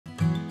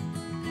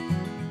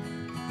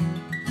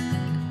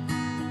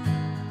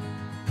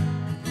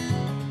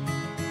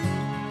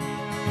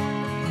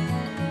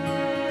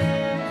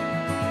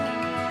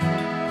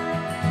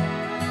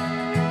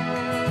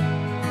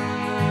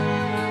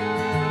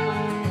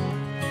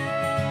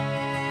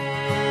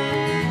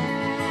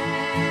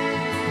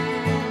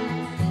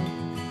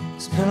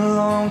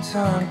long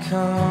time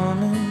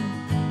coming,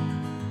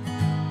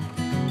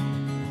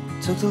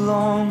 took the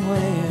long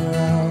way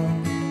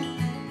around,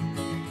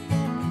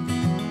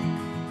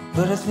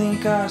 but I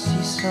think I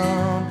see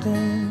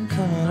something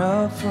coming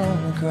up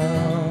from the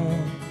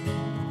ground.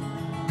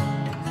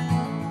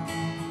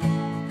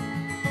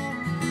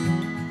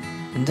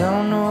 And I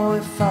don't know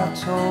if I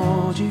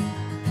told you,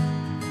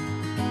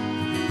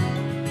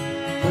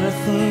 but I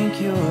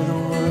think you're the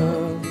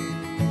world.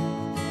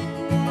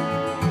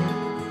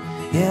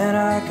 Yeah, and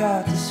I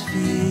got this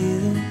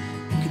feeling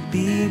you could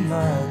be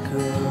my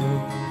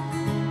girl.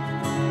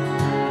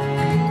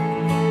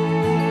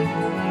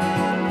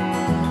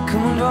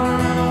 Come on,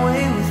 darling, run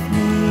away with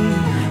me.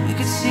 We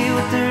could see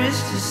what there is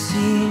to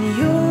see, and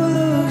your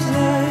love's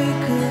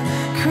like a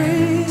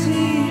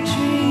crazy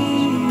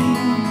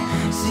dream.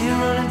 See it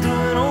running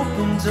through an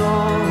open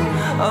door.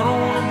 I don't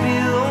wanna be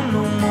alone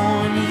no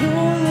more, and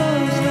your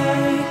love's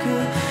like a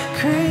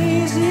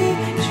crazy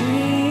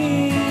dream.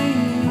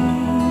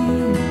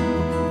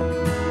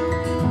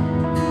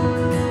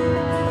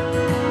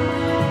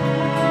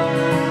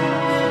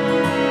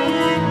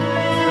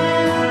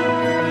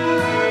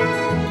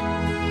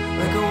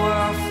 Like a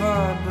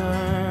wildfire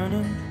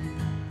burning,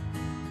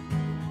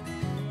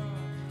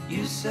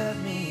 you set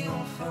me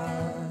on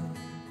fire.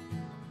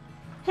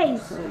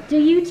 Hazel, do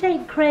you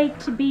take Craig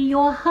to be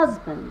your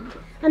husband?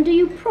 And do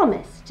you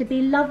promise to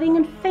be loving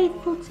and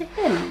faithful to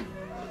him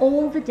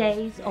all the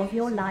days of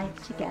your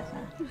life together?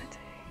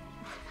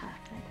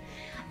 Perfect.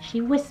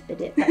 She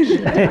whispered it, but she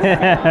did.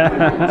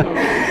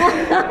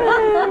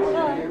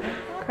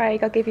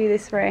 Craig, I'll give you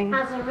this ring.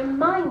 As a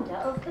reminder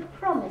of the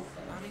promises.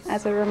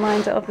 As a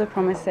reminder of the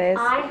promises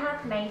I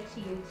have made to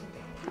you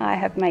today. I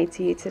have made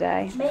to you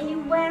today. May you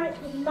wear it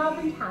with love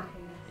and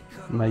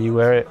happiness. May you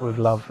wear it with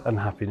love and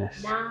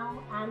happiness, Now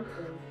and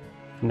always.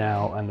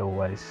 now and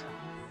always.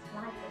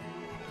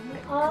 You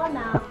are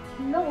now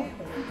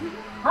lawful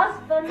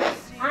husband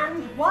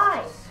and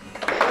wife.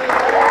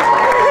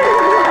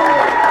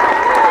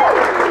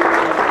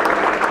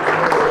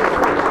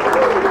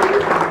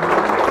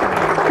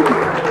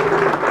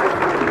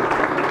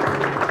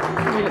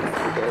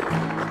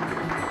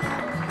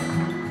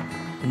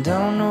 And I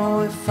don't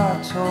know if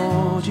I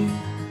told you,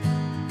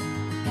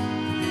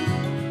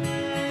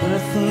 but I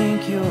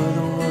think you're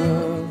the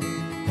world.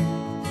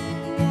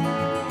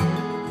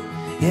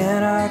 Yeah,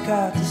 and I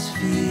got this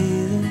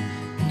feeling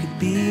you could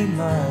be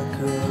my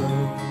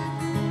girl.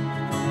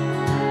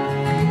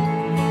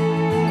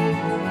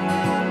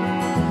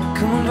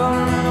 Come on,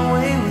 darling, run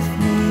away with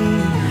me.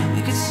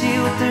 We could see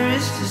what there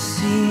is to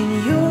see,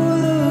 and your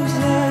love's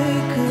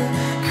like a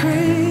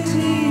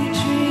crazy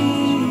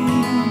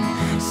dream.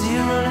 See it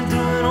running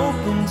through an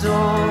open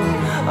door.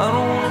 I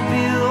don't wanna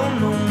be alone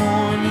no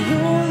more, and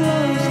your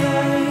love's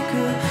like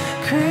a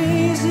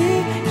crazy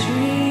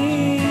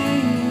dream.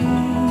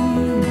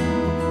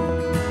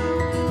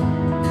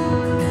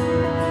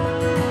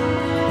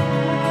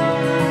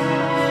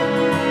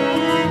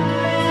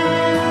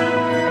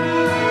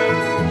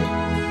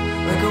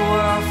 Like a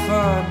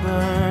wildfire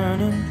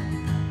burning,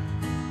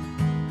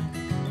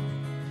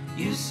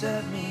 you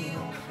set me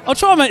on fire. I'll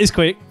try and make this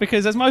quick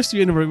because, as most of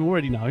you in the room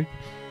already know,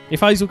 if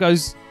Hazel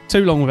goes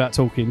too long without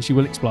talking, she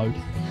will explode.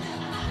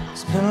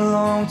 It's been a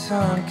long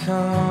time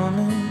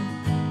coming,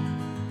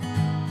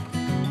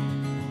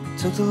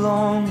 took the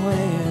long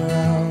way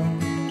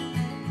around,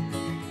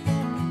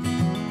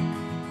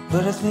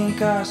 but I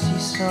think I see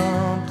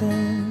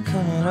something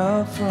coming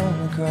up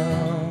from the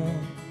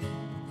ground.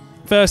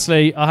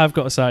 Firstly, I have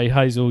got to say,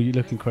 Hazel, you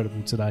look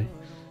incredible today.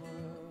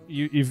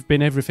 You've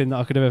been everything that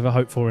I could have ever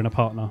hoped for in a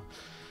partner,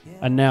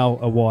 and now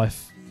a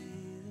wife.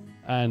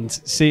 And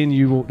seeing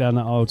you walk down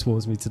that aisle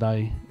towards me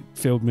today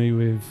filled me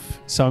with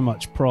so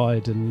much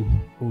pride and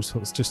all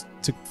sorts. Just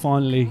to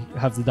finally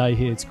have the day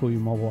here to call you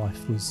my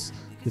wife was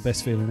the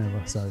best feeling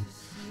ever. So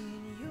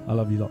I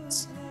love you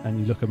lots, and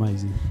you look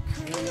amazing.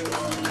 See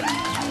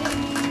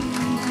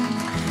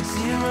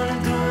it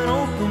running through an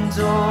open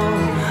door.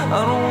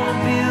 I don't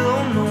wanna be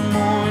alone no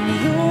more, and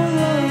your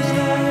love's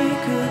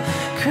like a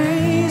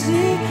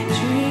crazy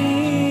dream.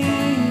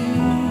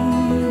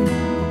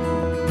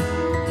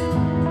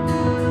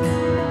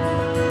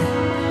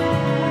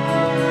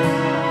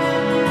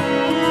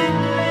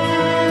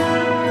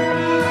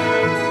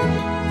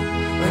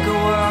 Like a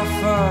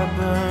wildfire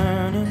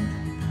burning,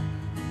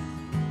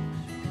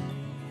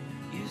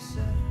 you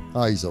said.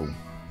 Hazel,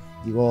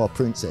 you are a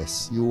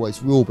princess. You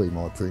always will be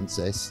my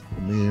princess.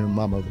 And me and your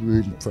mum are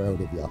really proud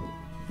of you.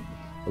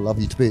 I love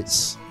you to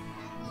bits.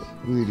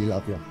 Really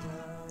love you.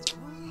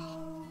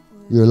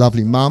 You're a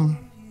lovely mum.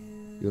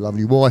 You're a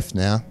lovely wife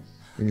now.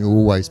 And you've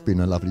always been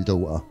a lovely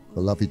daughter. I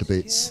love you to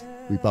bits.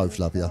 We both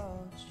love you.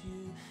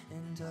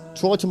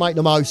 Try to make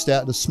the most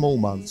out of the small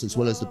moments as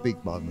well as the big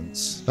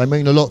moments. They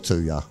mean a lot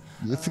to you.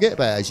 You forget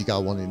about it as you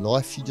go on in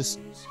life. You just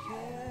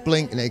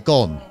blink and they're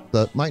gone.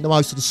 But make the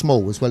most of the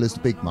small as well as the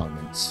big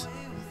moments.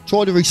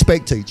 Try to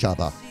respect each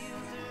other.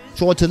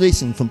 Try to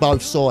listen from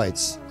both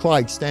sides.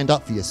 Craig, stand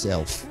up for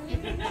yourself.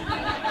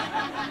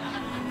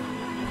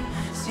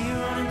 See you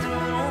running through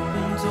an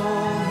open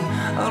door.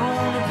 I don't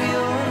wanna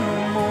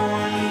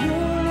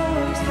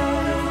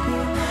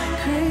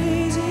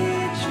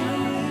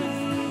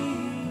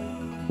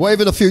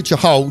Whatever the future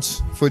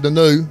holds for the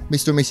new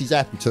Mr. and Mrs.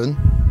 Appleton,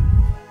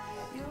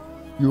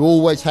 you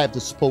always have the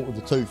support of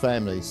the two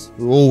families.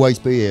 We'll always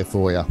be here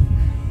for you.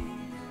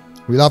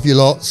 We love you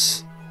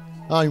lots.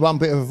 Only one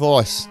bit of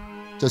advice,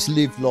 just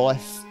live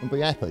life and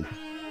be happy.